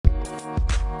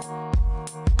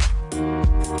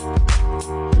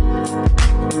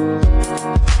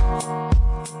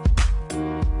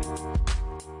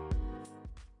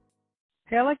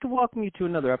I'd like to welcome you to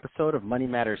another episode of Money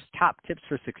Matters Top Tips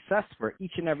for Success, where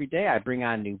each and every day I bring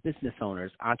on new business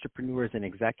owners, entrepreneurs, and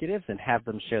executives and have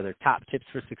them share their top tips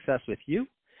for success with you.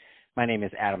 My name is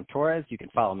Adam Torres. You can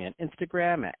follow me on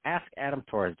Instagram at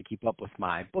AskAdamTorres to keep up with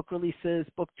my book releases,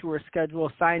 book tour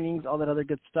schedule, signings, all that other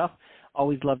good stuff.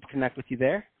 Always love to connect with you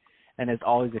there. And as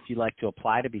always, if you'd like to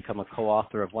apply to become a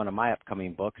co-author of one of my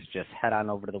upcoming books, just head on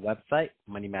over to the website,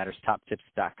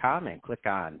 moneymatterstoptips.com, and click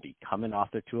on Become an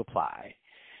Author to apply.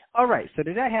 All right, so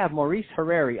today I have Maurice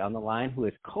Harari on the line, who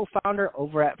is co-founder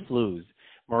over at Flooz.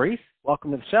 Maurice,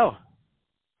 welcome to the show.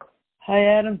 Hi,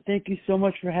 Adam. Thank you so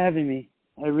much for having me.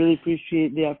 I really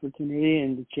appreciate the opportunity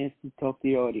and the chance to talk to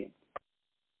your audience.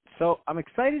 So I'm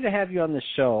excited to have you on the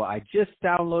show. I just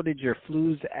downloaded your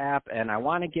Flooz app, and I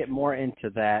want to get more into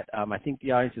that. I think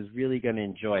the audience is really going to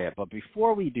enjoy it. But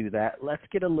before we do that, let's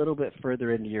get a little bit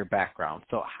further into your background.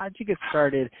 So how did you get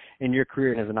started in your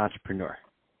career as an entrepreneur?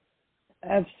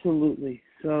 Absolutely.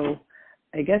 So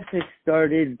I guess I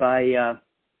started by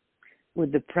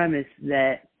with the premise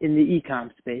that in the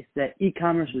e-com space, that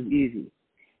e-commerce was easy.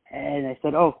 And I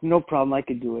said, oh, no problem, I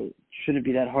could do it. Shouldn't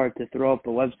be that hard to throw up a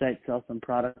website, sell some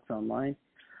products online.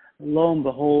 Lo and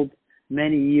behold,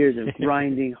 many years of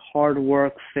grinding, hard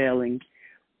work, failing,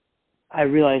 I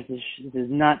realized this is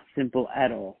not simple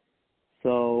at all.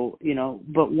 So,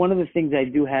 but one of the things I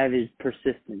do have is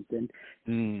persistence. And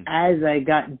as I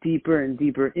got deeper and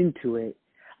deeper into it,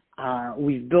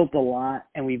 we've built a lot,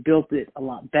 and we built it a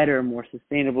lot better, more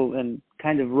sustainable, and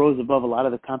kind of rose above a lot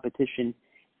of the competition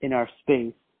in our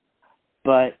space.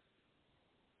 But,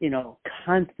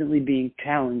 constantly being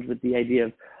challenged with the idea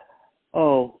of,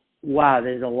 oh, wow,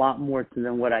 there's a lot more to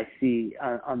than what I see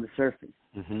on the surface.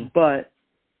 Mm-hmm. But,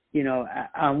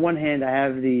 on one hand, I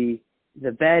have the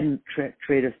bad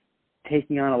trait of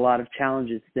taking on a lot of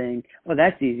challenges, saying, oh,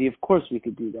 that's easy. Of course we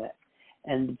could do that.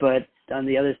 But on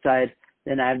the other side,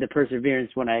 then I have the perseverance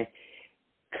when I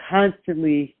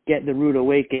constantly get the rude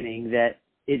awakening that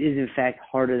it is, in fact,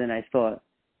 harder than I thought,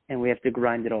 and we have to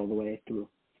grind it all the way through.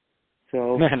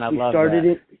 So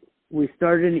we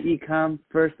started in e-com.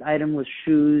 First item was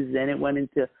shoes. Then it went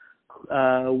into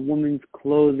women's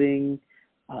clothing.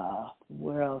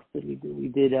 Where else did we do? We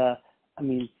did,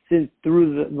 since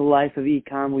through the life of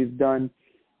e-com, we've done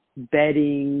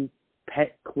bedding,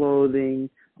 pet clothing,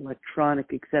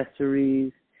 electronic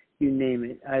accessories, you name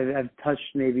it. I've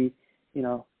touched maybe,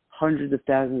 hundreds of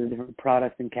thousands of different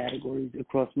products and categories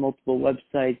across multiple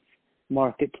websites,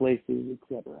 marketplaces,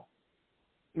 etc.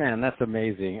 Man, that's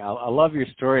amazing. I love your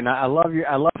story, and I love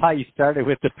how you started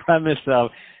with the premise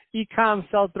of e-com,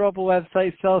 throw up a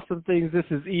website, sell some things. This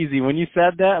is easy. When you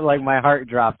said that, like, my heart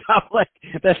dropped. I'm like,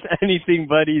 that's anything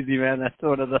but easy, man. That's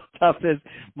one of the toughest,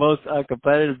 most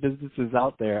competitive businesses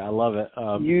out there. I love it.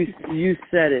 You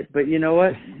said it, but you know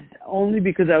what? Only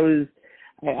because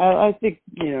I think,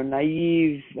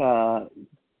 naive,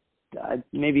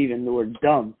 maybe even the word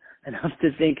dumb, enough to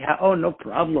think, oh, no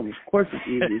problem. Of course it's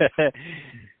easy.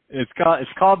 It's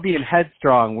called being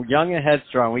headstrong, young and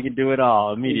headstrong. We can do it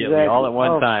all immediately, exactly. All at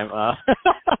one time.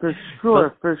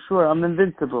 For sure. I'm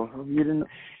invincible. You didn't.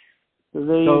 So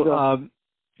there you go.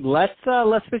 Let's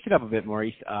switch it up a bit,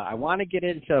 Maurice. I want to get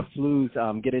into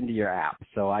Flooz, get into your app.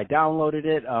 So I downloaded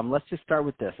it. Let's just start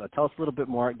with this. Tell us a little bit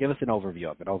more. Give us an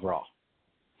overview of it overall.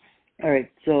 All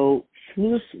right. So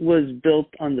Flooz was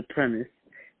built on the premise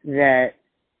that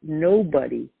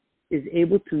nobody is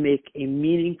able to make a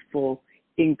meaningful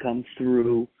income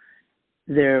through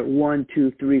their 1%,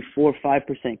 2%, 3%, 4%,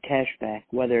 5% cash back,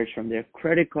 whether it's from their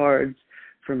credit cards,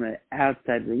 from an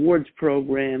outside rewards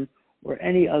program, or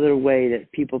any other way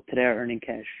that people today are earning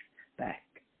cash back.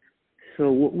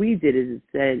 So what we did is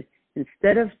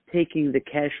instead of taking the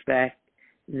cash back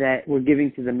that we're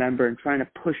giving to the member and trying to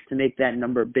push to make that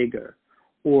number bigger,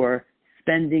 or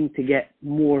spending to get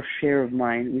more share of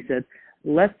mind, we said,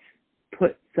 let's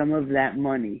put some of that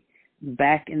money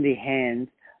back in the hands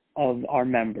of our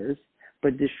members,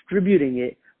 but distributing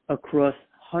it across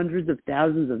hundreds of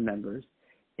thousands of members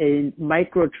in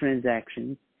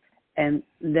microtransactions. And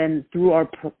then through our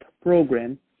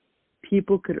program,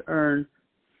 people could earn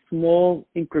small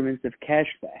increments of cash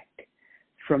back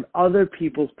from other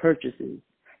people's purchases.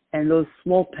 And those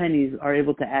small pennies are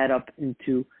able to add up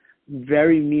into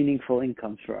very meaningful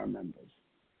incomes for our members.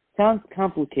 Sounds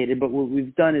complicated, but what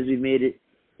we've done is we've made it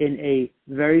in a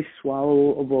very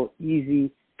swallowable,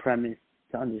 easy premise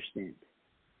to understand.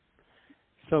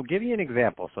 So give me an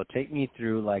example. So take me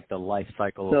through like the life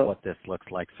cycle of what this looks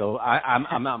like. So I'm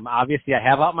obviously I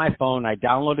have out my phone. I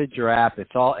downloaded your app. It's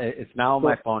now on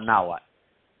my phone. Now what?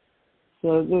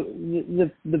 So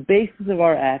the basis of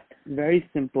our app, very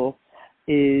simple,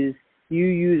 is you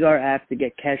use our app to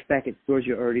get cash back at stores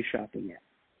you're already shopping at.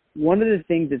 One of the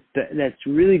things that's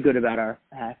really good about our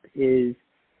app is,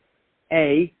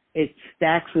 A, it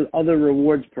stacks with other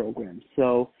rewards programs.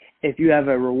 So if you have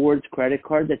a rewards credit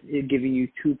card that's giving you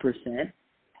 2%,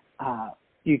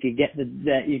 you could get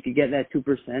that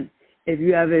 2%. If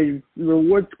you have a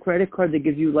rewards credit card that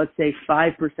gives you, let's say,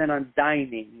 5% on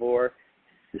dining or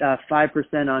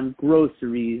 5% on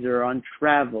groceries or on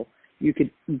travel, you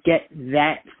could get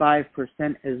that 5%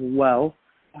 as well.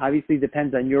 Obviously,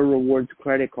 depends on your rewards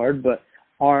credit card, but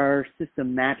our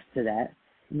system maps to that.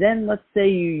 Then let's say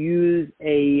you use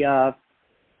a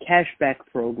cashback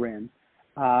program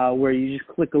where you just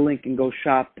click a link and go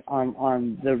shop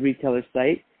on the retailer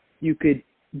site. You could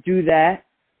do that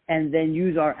and then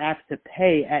use our app to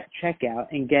pay at checkout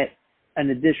and get an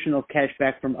additional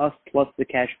cashback from us plus the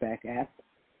cashback app.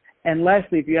 And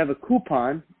lastly, if you have a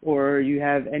coupon or you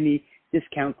have any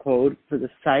discount code for the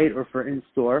site or for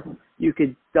in-store, you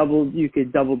could double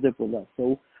dip with us.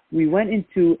 So we went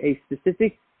into a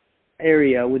specific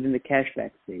area within the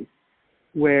cashback space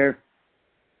where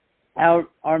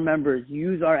our members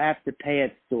use our app to pay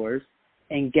at stores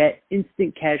and get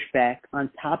instant cash back on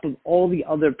top of all the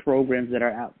other programs that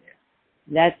are out there.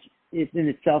 That in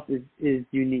itself is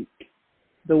unique.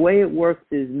 The way it works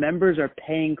is members are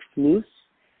paying Flus,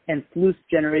 and Flus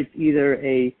generates either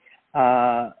a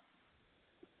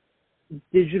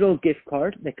digital gift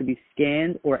card that could be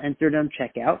scanned or entered on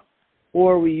checkout,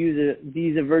 or we use a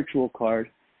Visa virtual card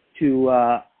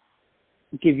to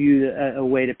give you a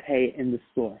way to pay in the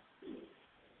store.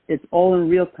 It's all in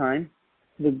real time.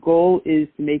 The goal is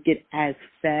to make it as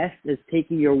fast as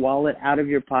taking your wallet out of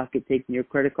your pocket, taking your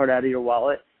credit card out of your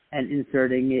wallet, and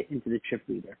inserting it into the chip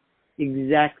reader.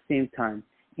 Exact same time.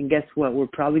 And guess what? We're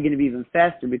probably going to be even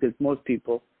faster because most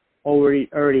people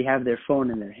already have their phone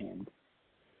in their hand.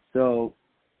 So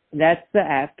that's the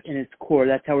app in its core.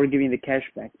 That's how we're giving the cash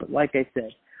back. But like I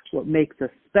said, what makes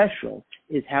us special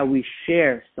is how we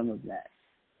share some of that.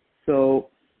 So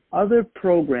other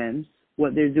programs,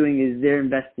 what they're doing is they're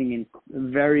investing in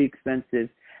very expensive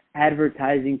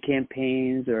advertising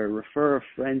campaigns or refer a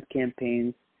friend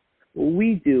campaigns. What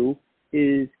we do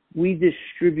is we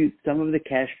distribute some of the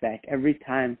cash back every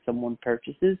time someone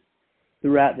purchases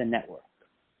throughout the network.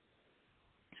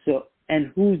 So,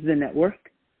 and who's the network?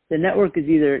 The network is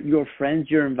either your friends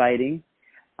you're inviting,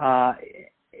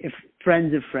 if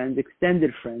friends of friends,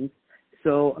 extended friends.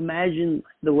 So imagine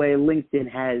the way LinkedIn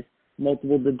has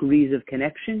multiple degrees of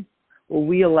connection. Well,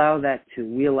 we allow that too.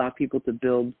 We allow people to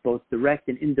build both direct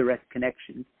and indirect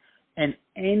connections. And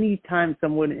any time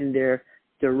someone in their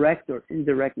direct or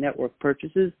indirect network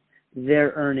purchases,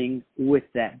 they're earning with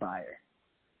that buyer.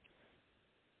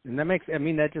 And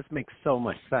that just makes so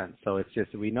much sense. So it's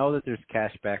just, we know that there's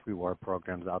cashback reward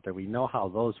programs out there. We know how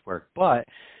those work, but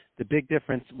the big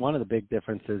difference, one of the big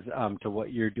differences to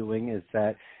what you're doing is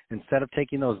that instead of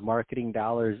taking those marketing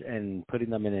dollars and putting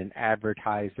them in an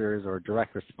advertisers or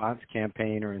direct response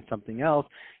campaign or in something else,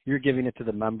 you're giving it to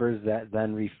the members that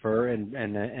then refer and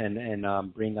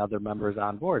bring other members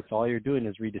on board. So all you're doing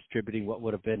is redistributing what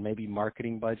would have been maybe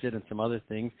marketing budget and some other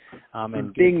things,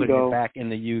 and putting it back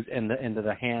into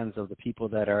the hands of the people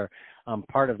that are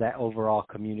part of that overall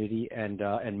community and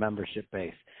membership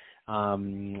base.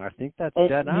 I think that's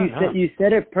dead on. You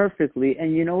said it perfectly.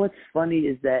 And you know what's funny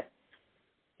is that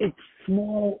it's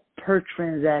small per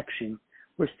transaction.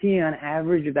 We're seeing on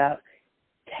average about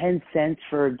 10 cents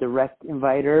for a direct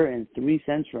inviter and 3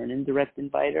 cents for an indirect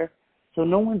inviter. So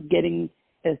no one's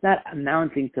it's not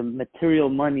amounting to material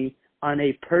money on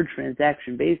a per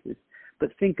transaction basis. But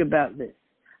think about this.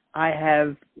 I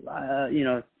have,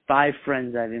 5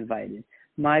 friends I've invited.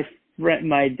 My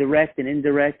direct and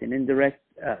indirect,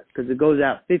 because it goes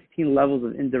out 15 levels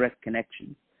of indirect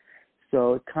connections.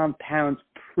 So it compounds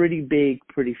pretty big,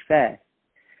 pretty fast.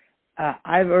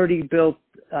 I've already built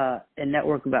a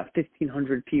network of about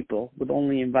 1,500 people with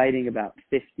only inviting about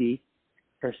 50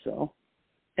 or so.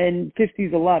 And 50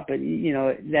 is a lot, but,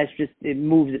 that's just, it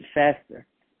moves it faster.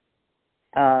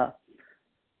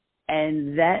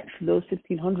 And that, for those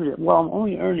 1,500, well, I'm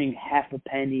only earning half a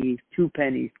penny, 2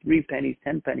 pennies, 3 pennies,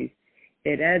 10 pennies.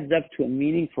 It adds up to a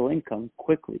meaningful income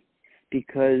quickly,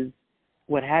 because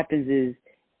what happens is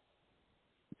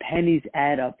pennies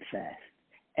add up fast.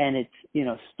 And it's,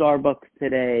 Starbucks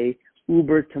today,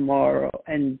 Uber tomorrow,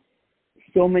 and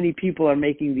so many people are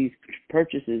making these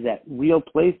purchases at real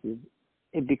places.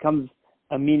 It becomes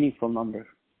a meaningful number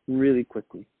really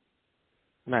quickly.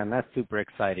 Man, that's super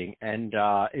exciting. And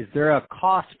is there a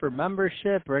cost for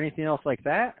membership or anything else like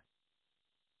that?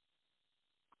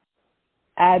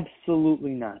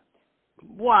 Absolutely not.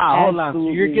 Wow, hold on. So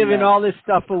Absolutely you're giving not. all this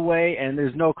stuff away, and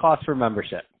there's no cost for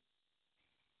membership.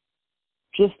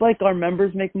 Just like our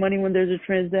members make money when there's a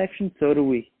transaction, so do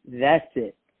we. That's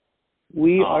it.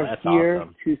 We are That's here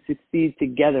awesome. to succeed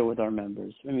together with our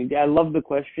members. I mean, I love the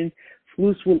question.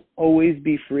 Flus will always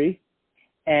be free,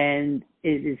 and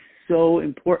it is so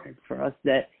important for us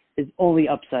that it's only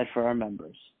upside for our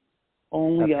members.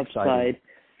 Only That's upside exciting.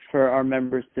 for our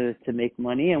members to make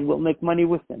money, and we'll make money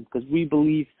with them because we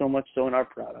believe so much so in our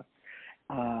product.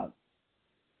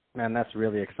 Man, that's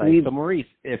really exciting. So, Maurice,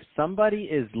 if somebody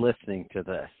is listening to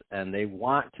this and they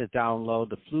want to download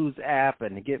the Flus app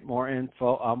and to get more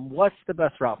info, what's the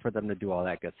best route for them to do all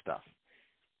that good stuff?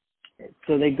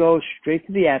 So they go straight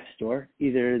to the App Store,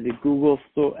 either the Google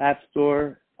App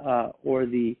Store or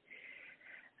the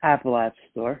Apple App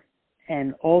Store,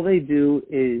 and all they do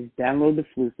is download the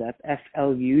Flus app,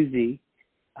 Fluz,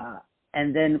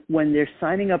 and then when they're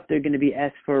signing up, they're going to be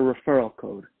asked for a referral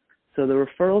code. So the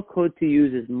referral code to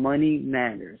use is Money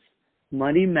Matters.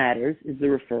 Money Matters is the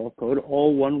referral code,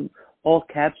 all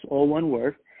caps, all one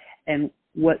word. And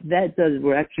what that does is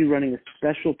we're actually running a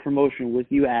special promotion with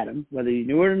you, Adam, whether you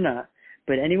knew it or not.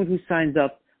 But anyone who signs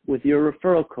up with your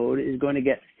referral code is going to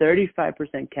get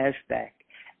 35% cash back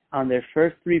on their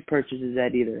first 3 purchases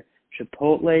at either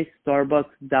Chipotle,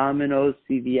 Starbucks, Domino's,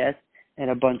 CVS, and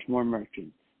a bunch more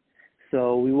merchants.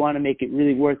 So we want to make it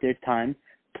really worth their time.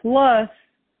 Plus,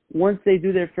 once they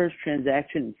do their first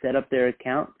transaction and set up their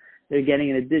account, they're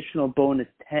getting an additional bonus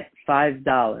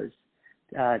 $5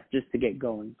 just to get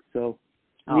going. So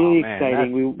really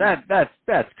exciting.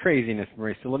 That's craziness,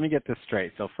 Maurice. So let me get this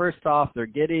straight. So first off, they're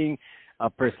getting a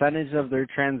percentage of their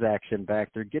transaction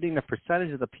back. They're getting a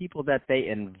percentage of the people that they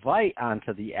invite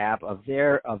onto the app of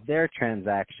their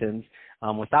transactions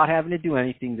without having to do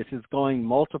anything. This is going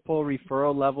multiple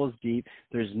referral levels deep.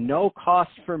 There's no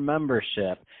cost for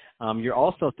membership. You're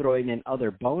also throwing in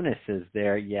other bonuses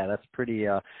there. Yeah, that's pretty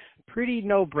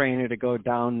no-brainer to go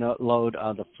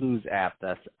download the Flus app.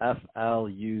 That's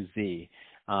Fluz.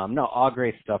 No, all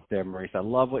great stuff there, Maurice. I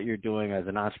love what you're doing as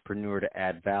an entrepreneur to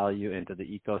add value into the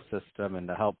ecosystem and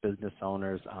to help business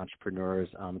owners, entrepreneurs.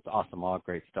 It's awesome. All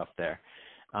great stuff there.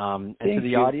 And to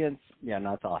the audience,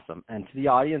 it's awesome. And to the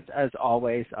audience, as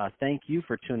always, thank you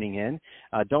for tuning in.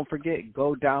 Don't forget,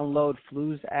 go download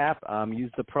Flus app,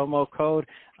 use the promo code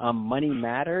Money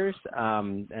Matters,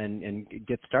 and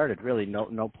get started. Really,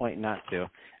 no point not to.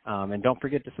 And don't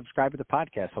forget to subscribe to the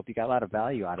podcast. Hope you got a lot of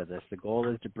value out of this. The goal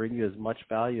is to bring you as much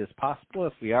value as possible.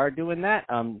 If we are doing that,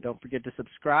 don't forget to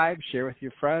subscribe, share with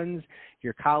your friends,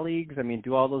 your colleagues. I mean,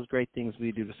 do all those great things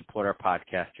we do to support our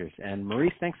podcasters. And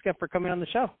Maurice, thanks again for coming on the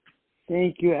show.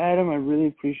 Thank you, Adam. I really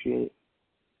appreciate it.